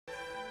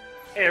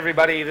Hey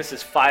everybody, this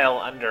is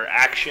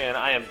fileunderaction.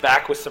 I am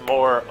back with some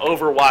more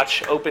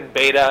Overwatch Open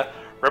Beta,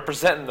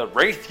 representing the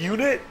Wraith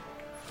unit.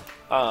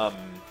 Yeah,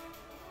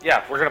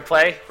 we're gonna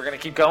play. We're gonna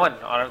keep going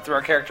on through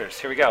our characters.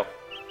 Here we go.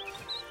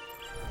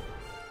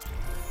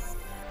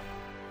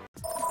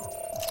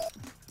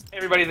 Hey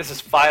everybody, this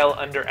is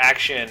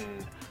fileunderaction,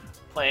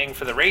 playing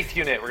for the Wraith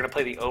unit. We're gonna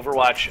play the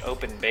Overwatch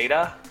Open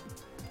Beta.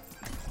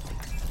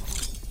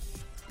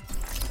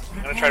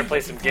 I'm gonna try to play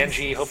some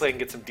Genji. Hopefully I can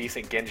get some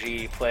decent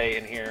Genji play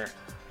in here.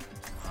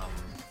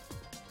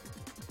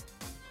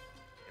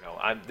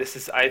 This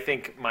is, I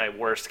think, my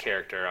worst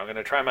character. I'm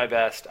gonna try my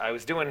best. I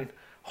was doing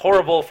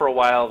horrible for a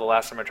while the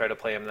last time I tried to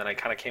play him, then I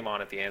kind of came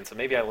on at the end, so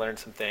maybe I learned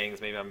some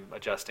things. Maybe I'm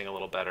adjusting a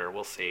little better.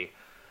 We'll see.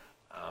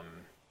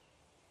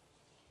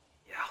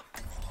 Yeah.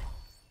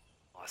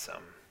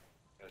 Awesome.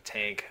 Got a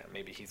tank.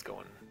 Maybe he's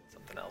going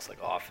something else like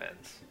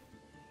offense.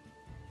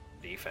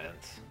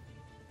 Defense.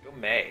 Go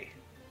Mei.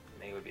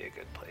 Mei would be a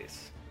good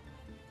place.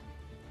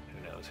 Who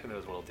knows? Who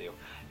knows what he'll do.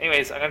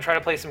 Anyways, I'm going to try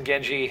to play some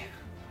Genji.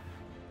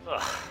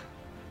 Ugh.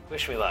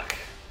 Wish me luck.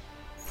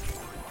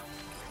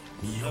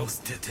 Oh,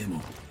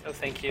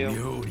 thank you. I'm in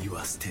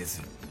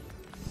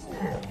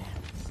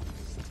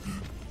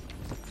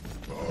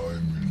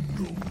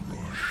no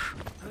rush.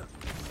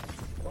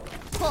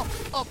 Pump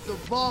up the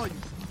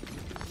volume.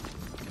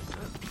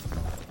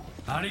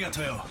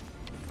 Arigato.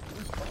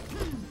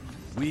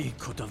 We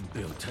could have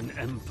built an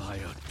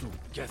empire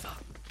together.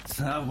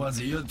 That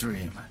was your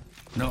dream,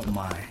 not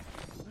mine.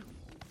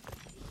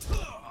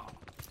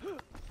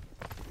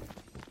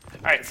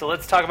 Alright, so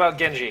let's talk about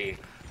Genji.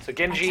 So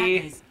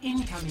Genji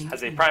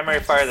has a primary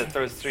fire that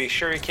throws 3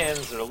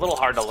 shurikens. They're a little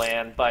hard to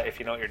land, but if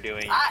you know what you're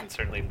doing, you can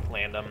certainly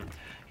land them.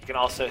 He can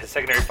also, his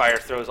secondary fire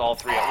throws all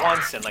 3 at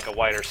once in like a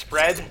wider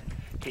spread.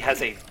 He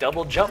has a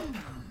double jump.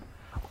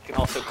 He can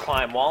also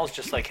climb walls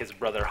just like his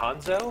brother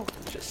Hanzo,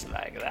 just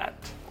like that.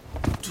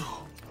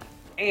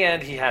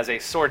 And he has a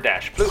sword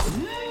dash.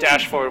 Bloop.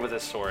 Dash forward with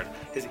his sword.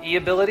 His E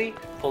ability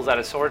pulls out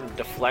his sword and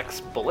deflects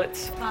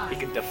bullets. He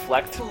can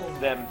deflect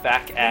them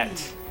back at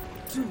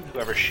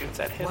whoever shoots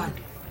at him.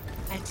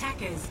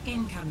 Attackers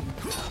incoming.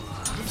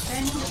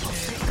 Defend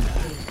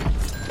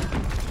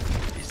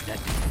Is that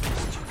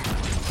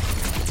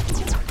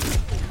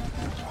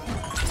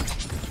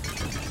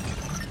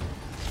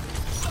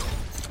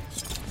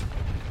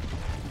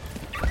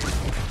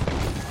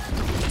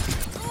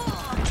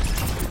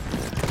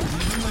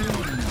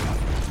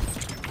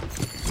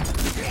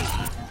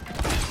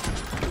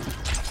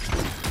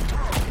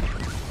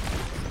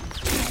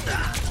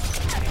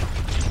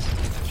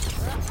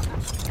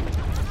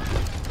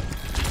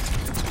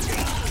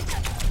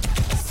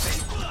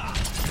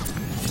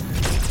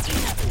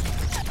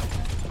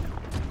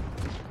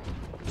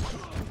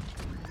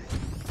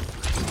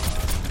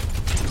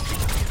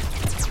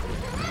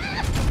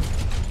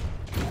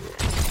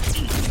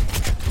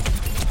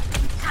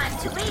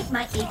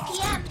my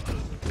APM.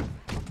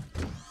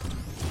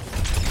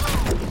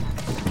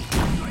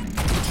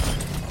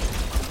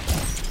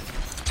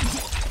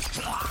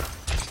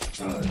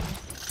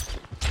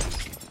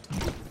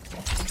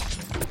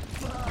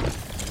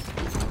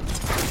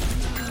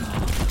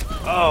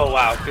 Oh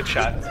wow, good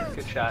shot.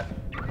 Good shot.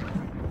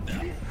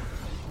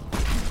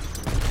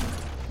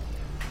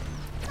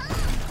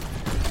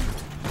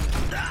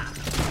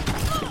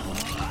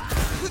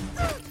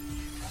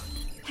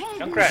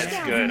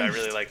 Junkrat's good. I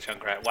really like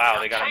Junkrat. Wow,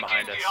 they got him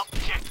behind us.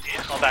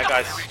 Fall back,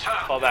 guys.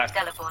 Fall back.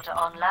 Teleporter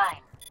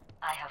online.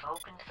 I have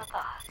opened the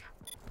path.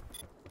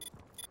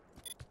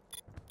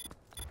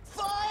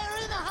 Fire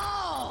in the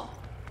hole!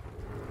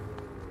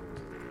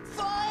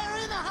 Fire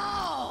in the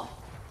hole!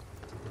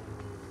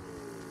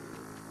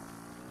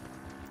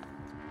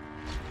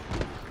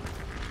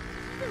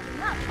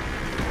 Moving up.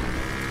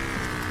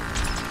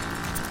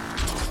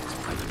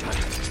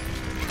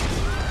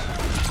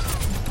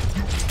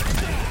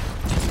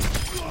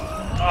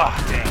 Oh,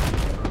 dang.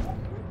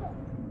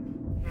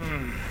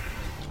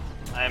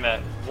 I'm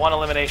at 1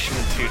 elimination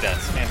and 2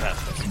 deaths.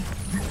 Fantastic.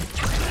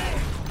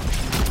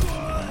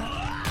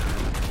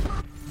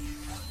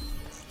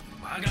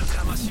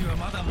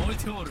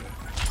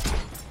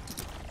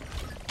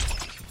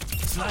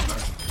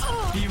 Sniper,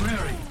 be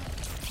wary.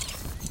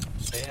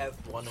 They have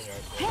one in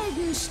our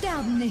Helden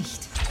sterben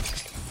nicht.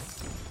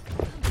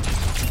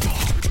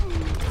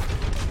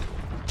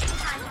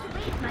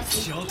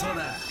 Shoto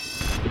da.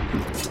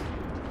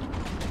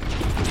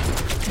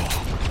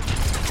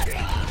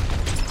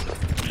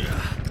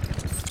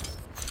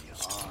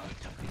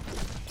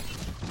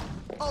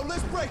 Oh,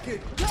 let's break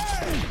it!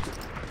 Hey!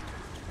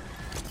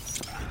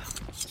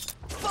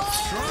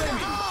 Fire in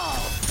the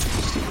hole!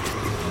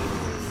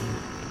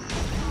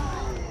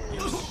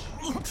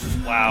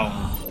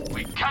 Wow.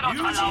 We cannot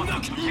allow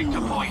them to take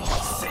the point.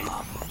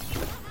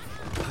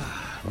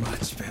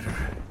 Much better.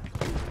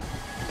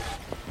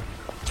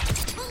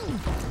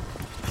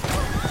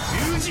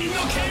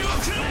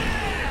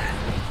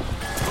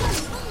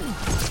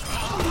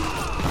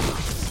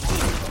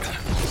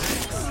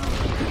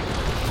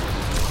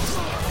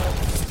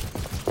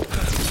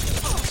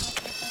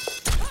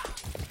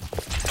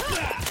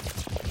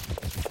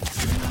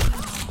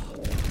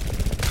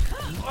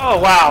 Oh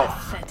wow!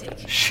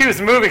 Pathetic. She was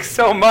moving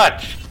so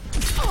much.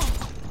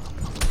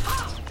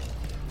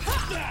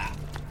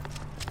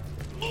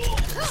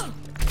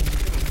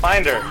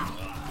 Find her.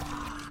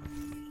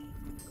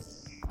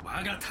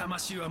 我が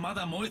魂はま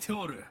だ燃えて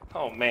おる。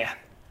 Oh man.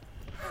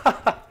 I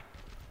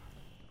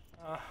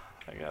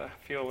got a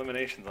few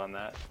eliminations on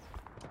that.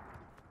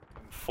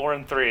 4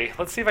 and 3.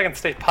 Let's see if I can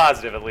stay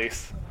positive at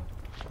least.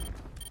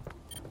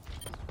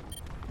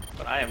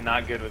 But I am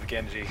not good with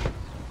Genji.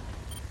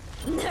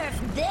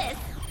 Nerf this!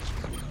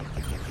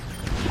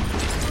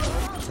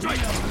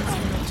 Objective.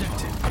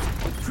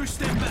 Push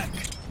them back.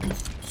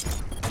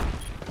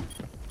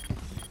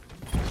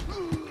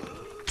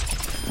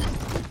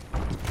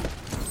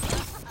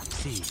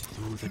 See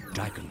through the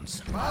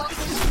dragons.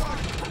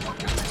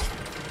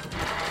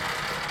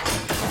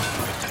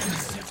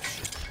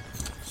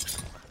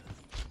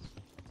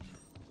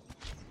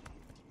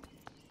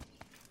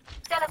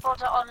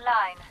 Teleporter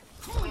online.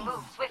 We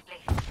move swiftly.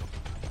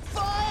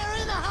 Fire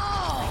in the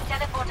hole!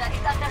 Teleporter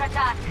is under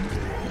attack.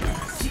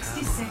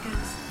 60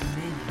 seconds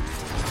remaining.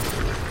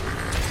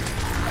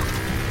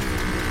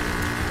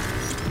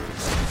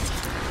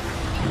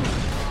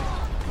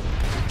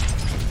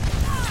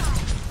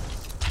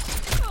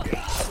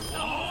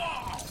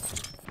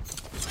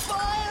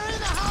 Fire in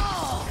the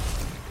hole!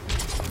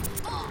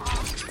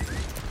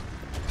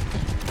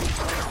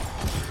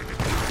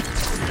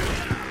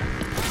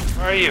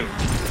 Where are you?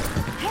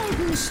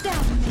 Helden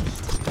sterben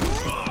nicht.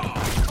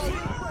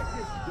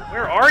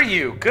 Where are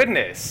you?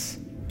 Goodness.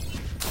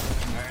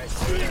 Alright,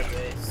 so yeah,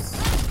 base.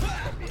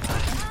 From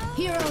behind.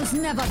 Heroes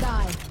never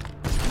die.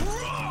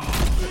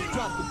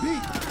 Drop the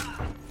beat.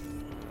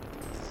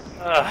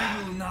 Ugh.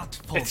 Will not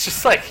falter. It's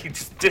just like he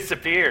just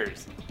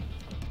disappears.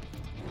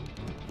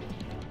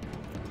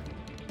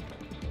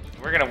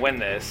 We're gonna win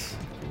this.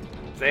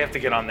 They have to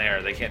get on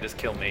there. They can't just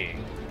kill me.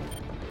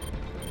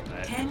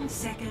 10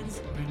 seconds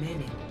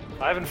remaining.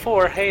 5 and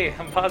 4. Hey,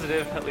 I'm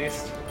positive at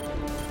least.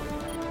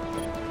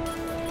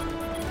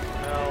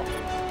 No.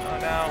 Oh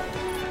no.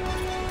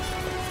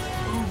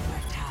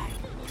 Overtime.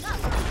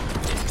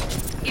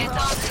 Get on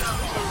the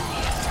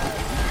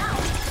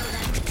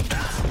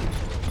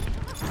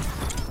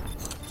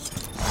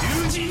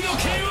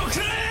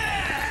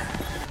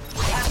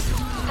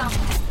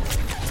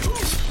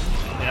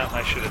Yeah,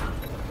 I should have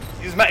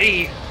used my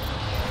E.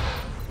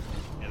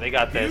 Yeah, they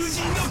got this.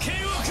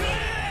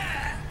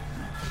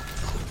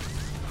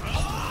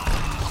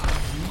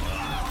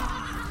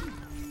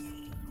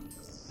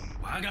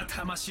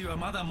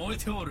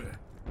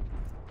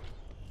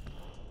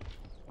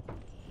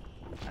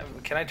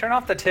 Can I turn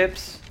off the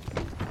tips?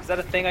 Is that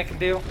a thing I can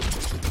do?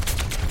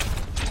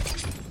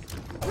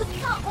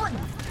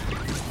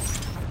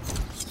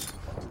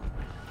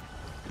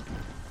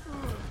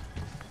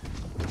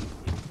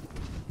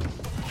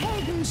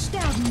 Helden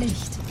sterben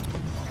nicht.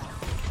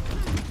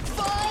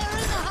 Fire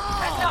in the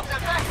hole!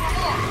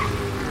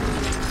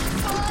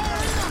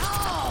 Fire in the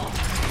hole!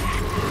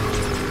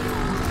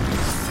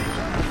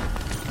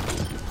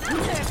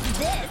 Nerf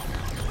this!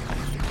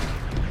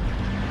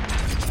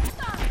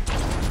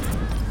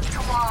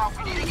 Come on,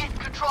 we need to get in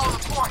control of the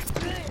point.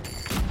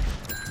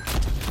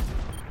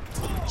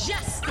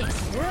 Justice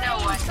No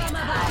one from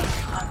above.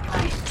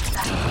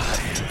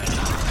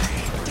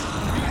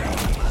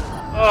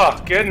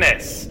 Oh,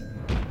 goodness.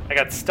 I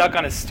got stuck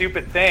on a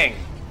stupid thing.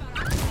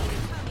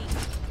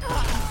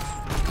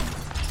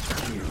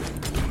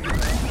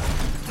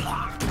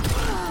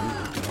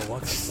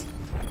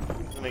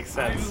 Doesn't make I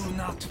sense. will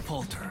not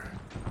falter.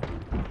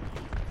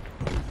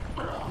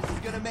 This is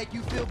gonna make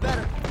you feel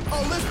better.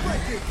 Oh, let's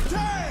break it!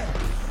 Damn!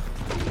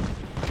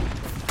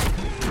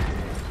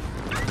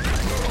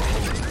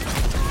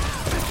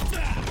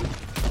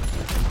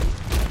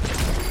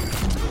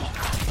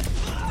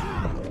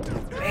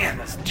 Man,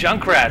 this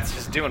Junkrat's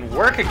just doing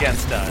work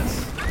against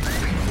us.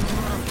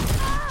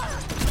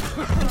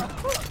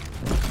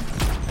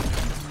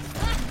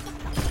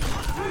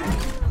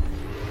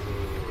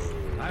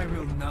 I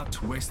will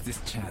not waste this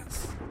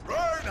chance.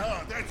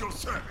 Reinhardt at your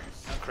service!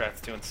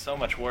 Junkrat's doing so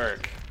much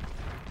work.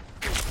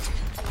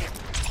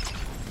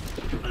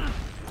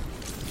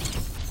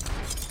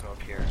 Go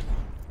up here.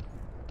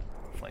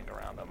 Flank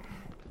around him.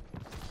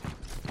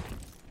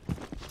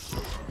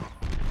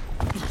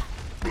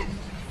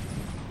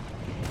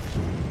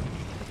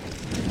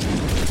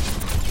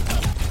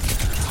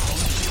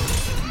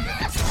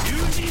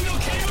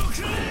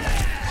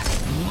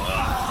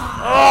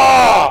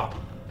 Oh!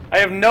 I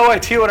have no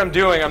idea what I'm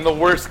doing. I'm the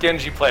worst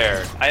Genji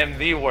player. I am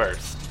the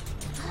worst.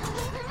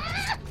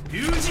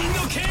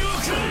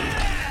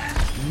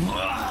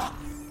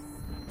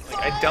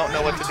 Like, I don't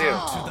know what to do.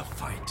 To the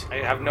fight. I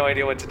have no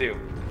idea what to do.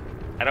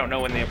 I don't know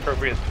when the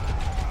appropriate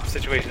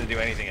situation to do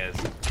anything is.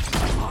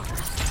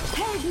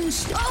 Helden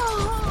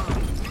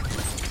sterben.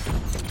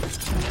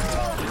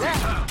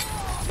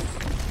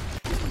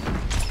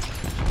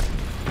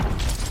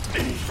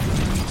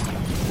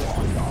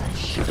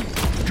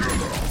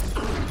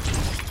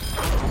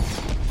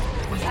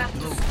 We have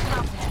to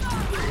stop them.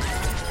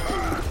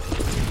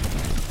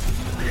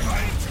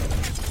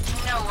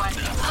 No one.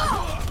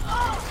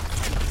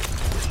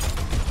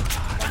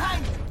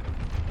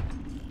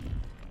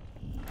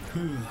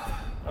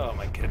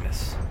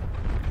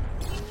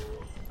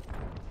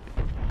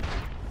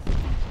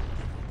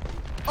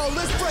 Oh,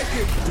 let's break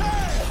it!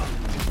 Damn!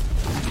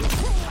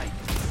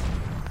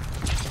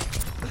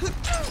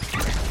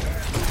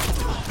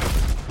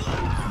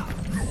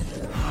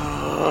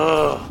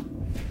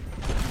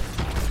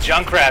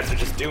 Junkrats are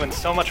just doing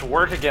so much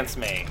work against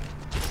me.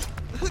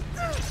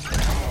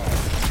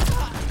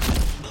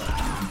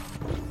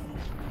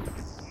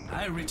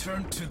 I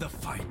return to the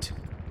fight.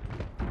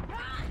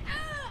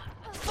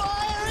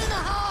 Fire in the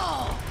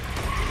hole!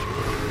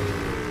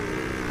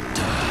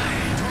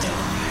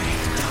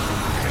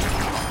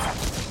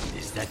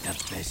 Is that the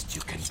best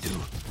you can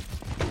do?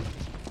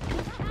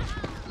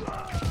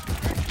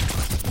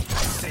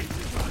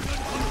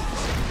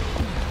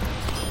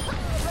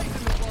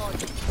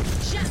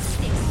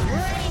 Justice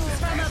reigns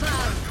from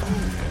above.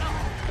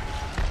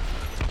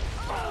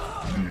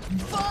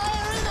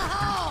 Fire in the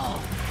hole!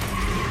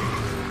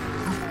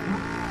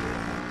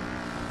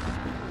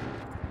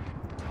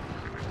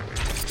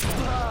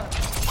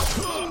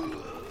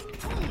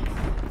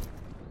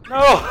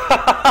 No!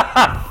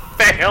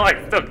 Fail, I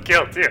still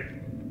killed you.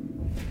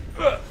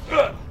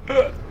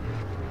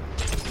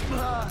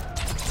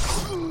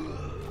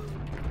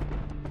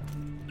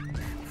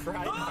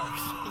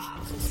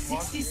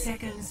 60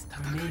 seconds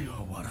remaining.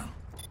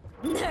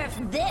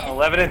 Nerf this.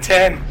 11 and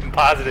 10, I'm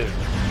positive.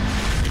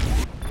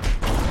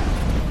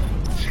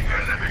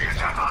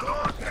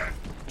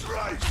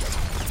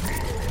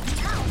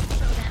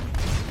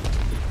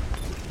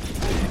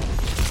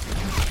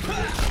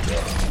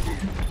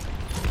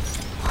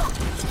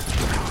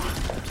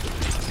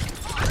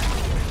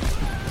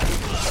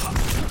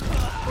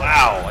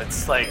 Wow,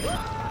 it's like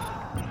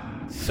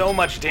so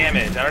much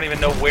damage. I don't even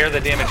know where the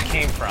damage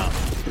came from.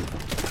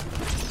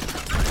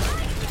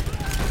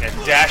 I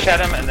dash at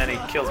him and then he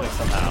kills me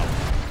somehow.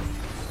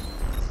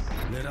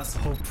 Let us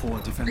hope for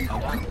a different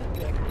outcome.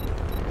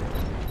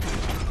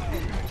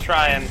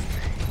 Trying.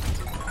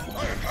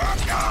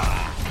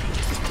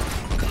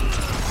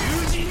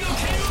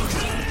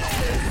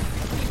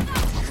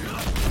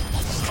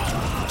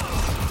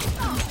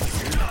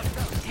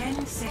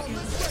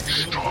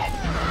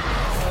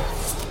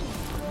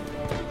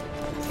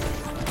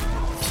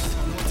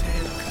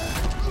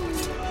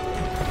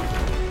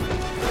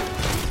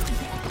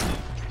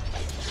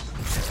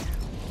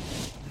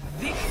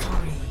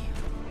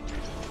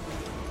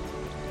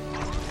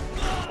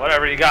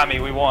 Whatever, you got me,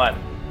 we won.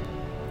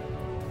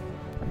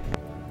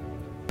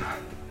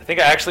 I think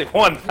I actually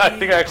won. I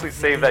think I actually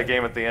saved that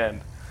game at the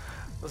end.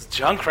 Those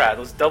Junkrats,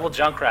 those double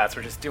Junkrats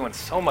were just doing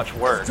so much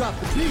work. Drop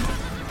the beat.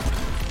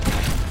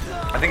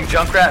 I think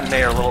Junkrat and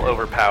May are a little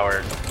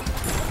overpowered.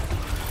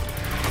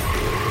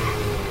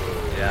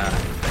 Yeah.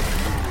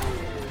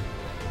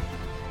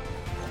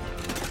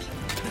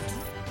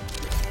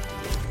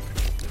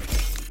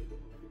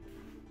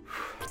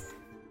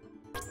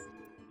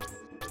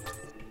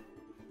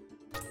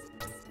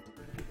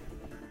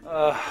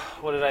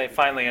 What did I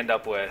finally end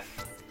up with?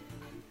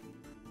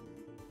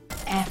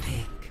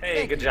 Epic.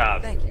 Hey, good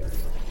job. Thank you.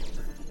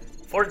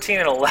 14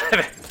 and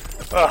 11.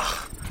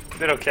 Ugh,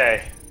 did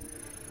okay.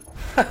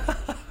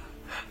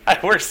 I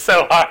worked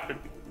so hard.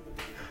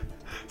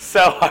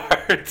 So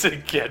hard to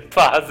get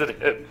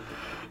positive.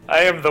 I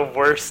am the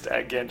worst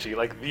at Genji,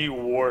 like the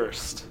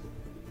worst.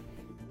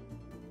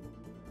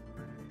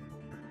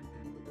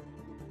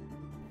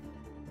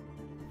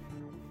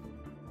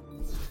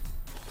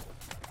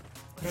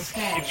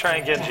 Keep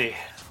trying Genji.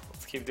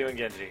 Let's keep doing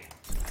Genji.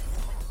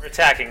 We're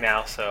attacking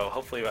now, so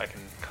hopefully I can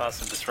cause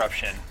some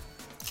disruption.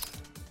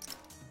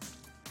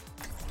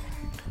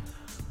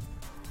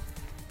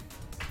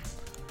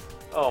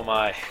 Oh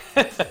my.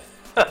 I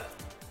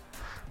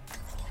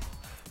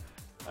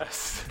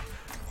was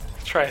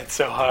trying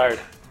so hard.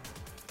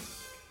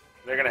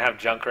 They're gonna have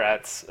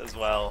Junkrats as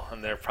well,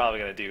 and they're probably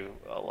gonna do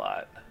a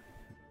lot.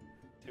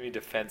 Too many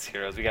defense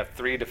heroes. We got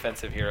 3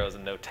 defensive heroes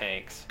and no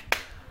tanks.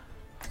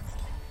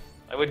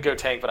 I would go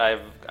tank, but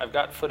I've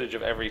got footage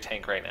of every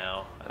tank right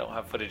now. I don't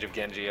have footage of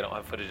Genji, I don't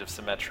have footage of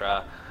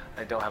Symmetra,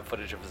 I don't have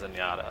footage of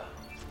Zenyatta.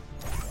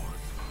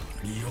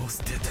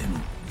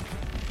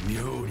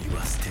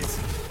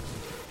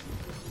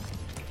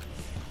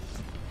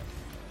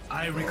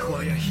 I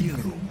require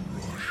healing.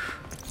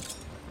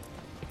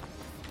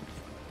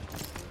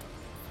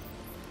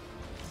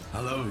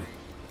 Hello.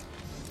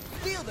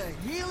 Feel the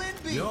healing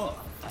beat. Yo,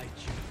 I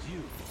choose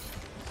you,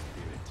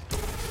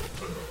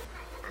 spirit.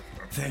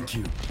 Thank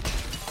you.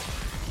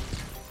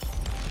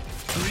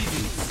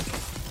 Greetings.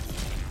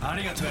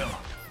 Arigato.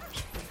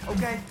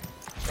 Okay.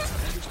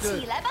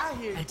 Understood. I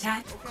hear you.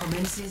 Attack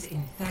commences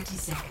in 30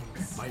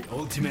 seconds. My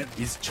ultimate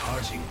is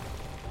charging.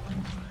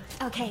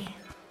 Okay.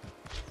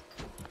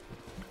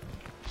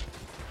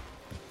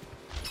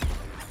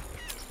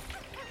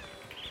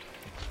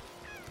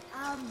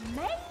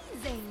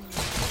 Amazing!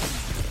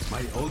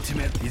 My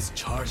ultimate is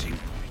charging.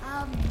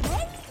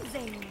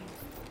 Amazing!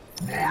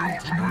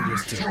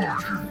 Understood.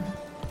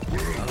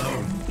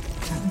 Hello.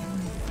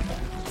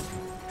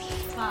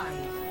 5,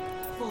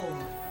 4,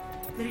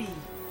 3,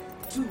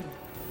 2,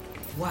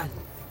 1.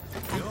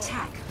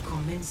 Attack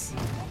commencing.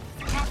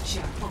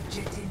 Capture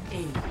objective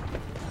A.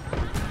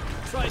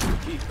 Try to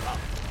keep up.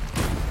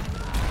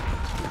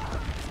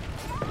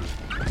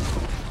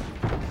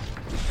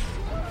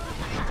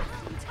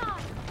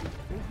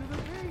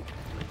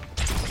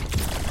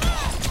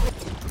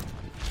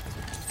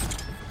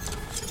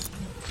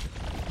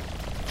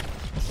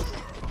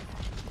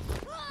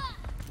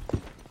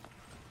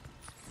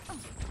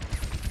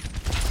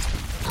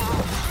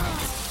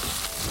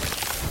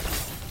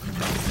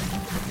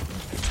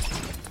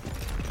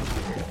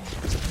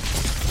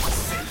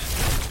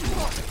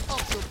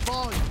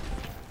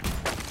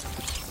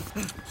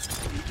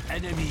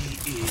 Enemy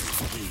is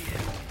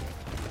here.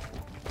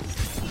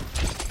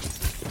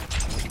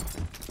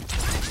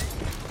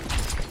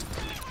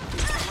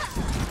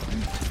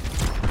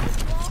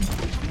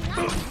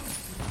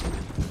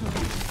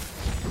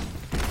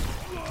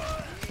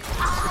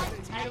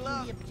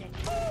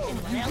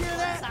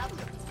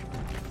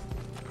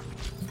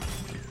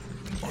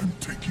 I'm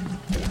taking the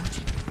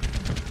point.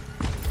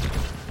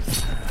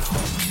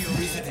 You're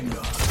visiting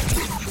God.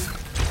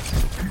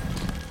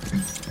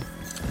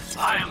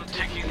 I am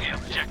taking the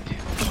objective.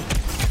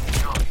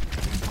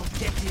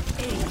 Objective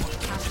A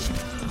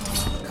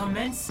captured.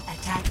 Commence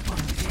attack on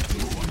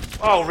objective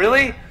A. Oh,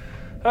 really?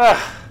 Ugh.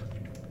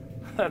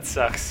 That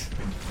sucks.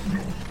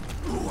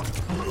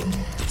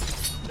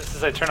 Just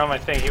as I turned on my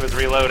thing, he was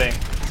reloading,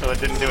 so it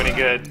didn't do any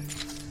good.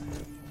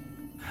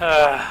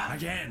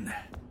 Again.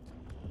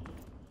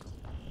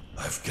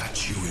 I've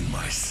got you in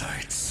my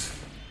sights.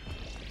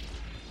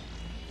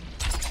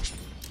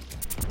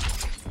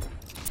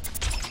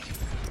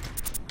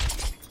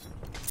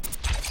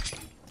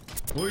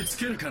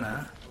 That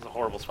That was a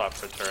horrible spot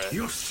for a turret.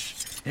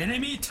 Yosh!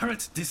 Enemy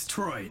turret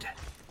destroyed.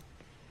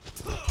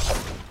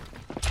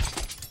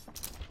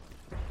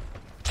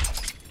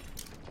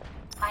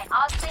 My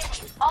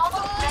ultimate is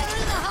almost ready.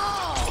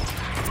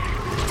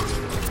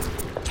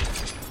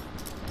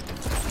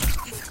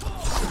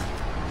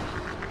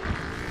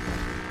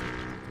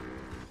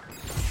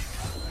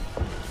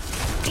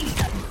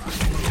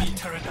 Enemy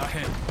turret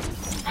ahead.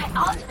 My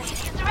ultimate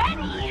is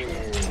ready.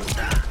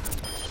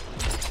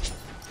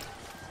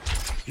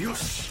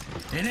 Yosh!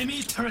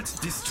 Enemy turret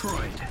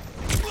destroyed.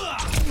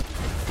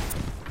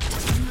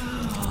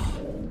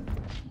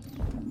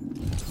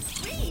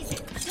 Freeze!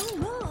 Don't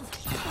move!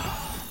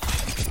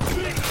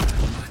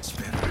 Much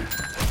better.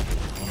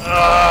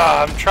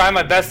 I'm trying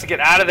my best to get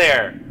out of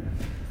there.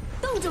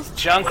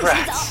 Junk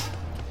rats.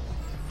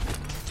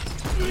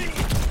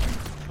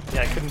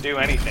 Yeah, I couldn't do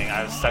anything.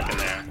 I was stuck in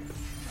there.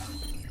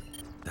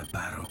 The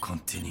battle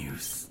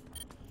continues.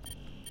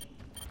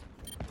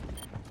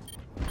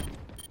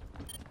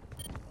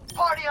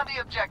 Party on the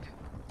objective.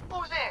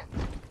 Who's in?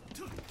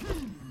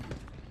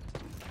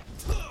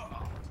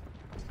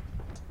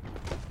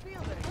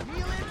 Feel that.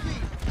 Kneel in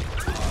deep.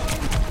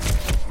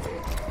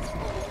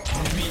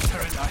 Enemy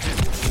turret ahead.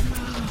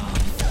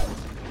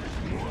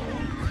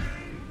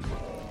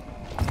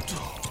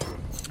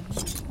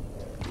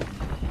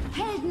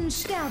 Helden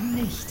sterben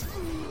nicht.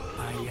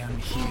 I am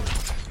here.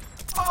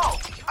 Oh,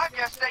 I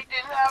guess they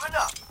didn't have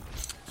enough.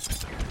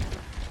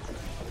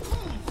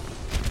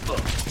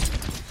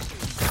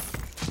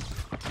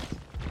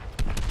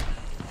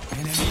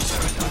 Enemy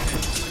turret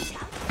ahead.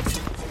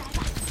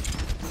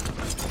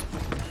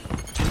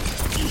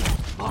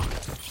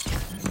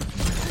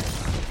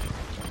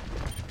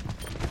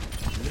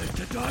 Let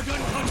the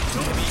dragon hunt.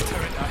 Enemy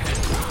turret ahead.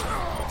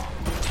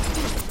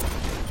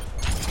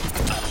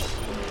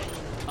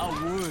 A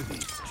worthy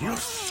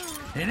Yosh!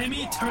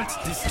 Enemy turret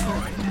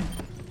destroyed.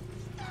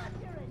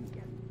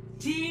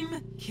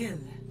 Team kill.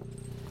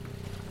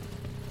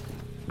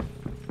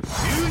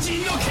 友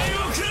人の剣を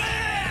くれ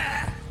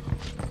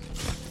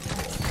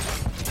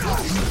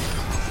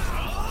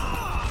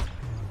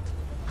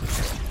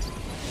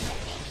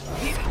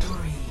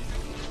Victory.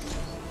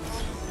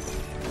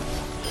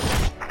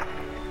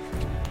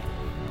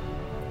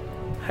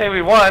 Hey,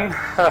 we won.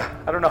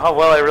 I don't know how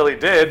well I really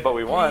did, but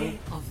we won. Play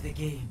of the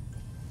game.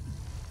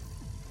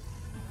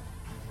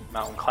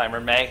 Mountain climber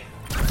May.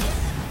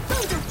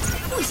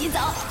 不许走！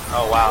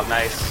 Oh wow,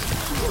 nice.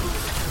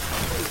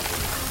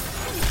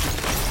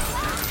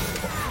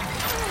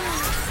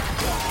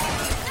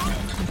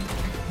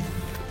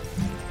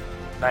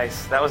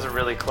 Nice. That was a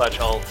really clutch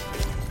ult.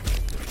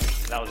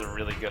 That was a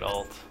really good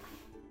ult.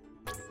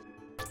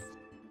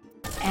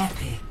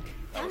 Epic.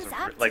 That was Thumbs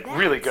a up to like that.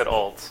 really good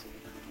ult.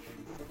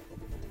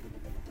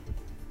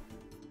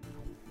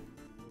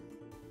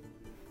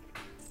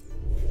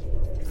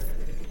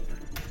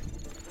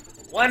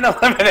 One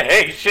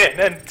elimination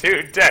and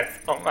 2 deaths.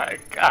 Oh my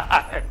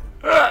god.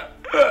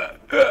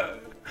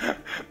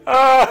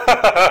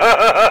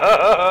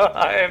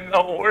 I am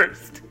the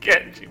worst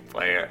Genji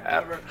player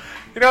ever.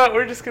 You know what?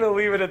 We're just gonna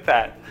leave it at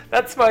that.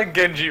 That's my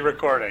Genji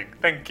recording.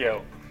 Thank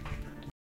you.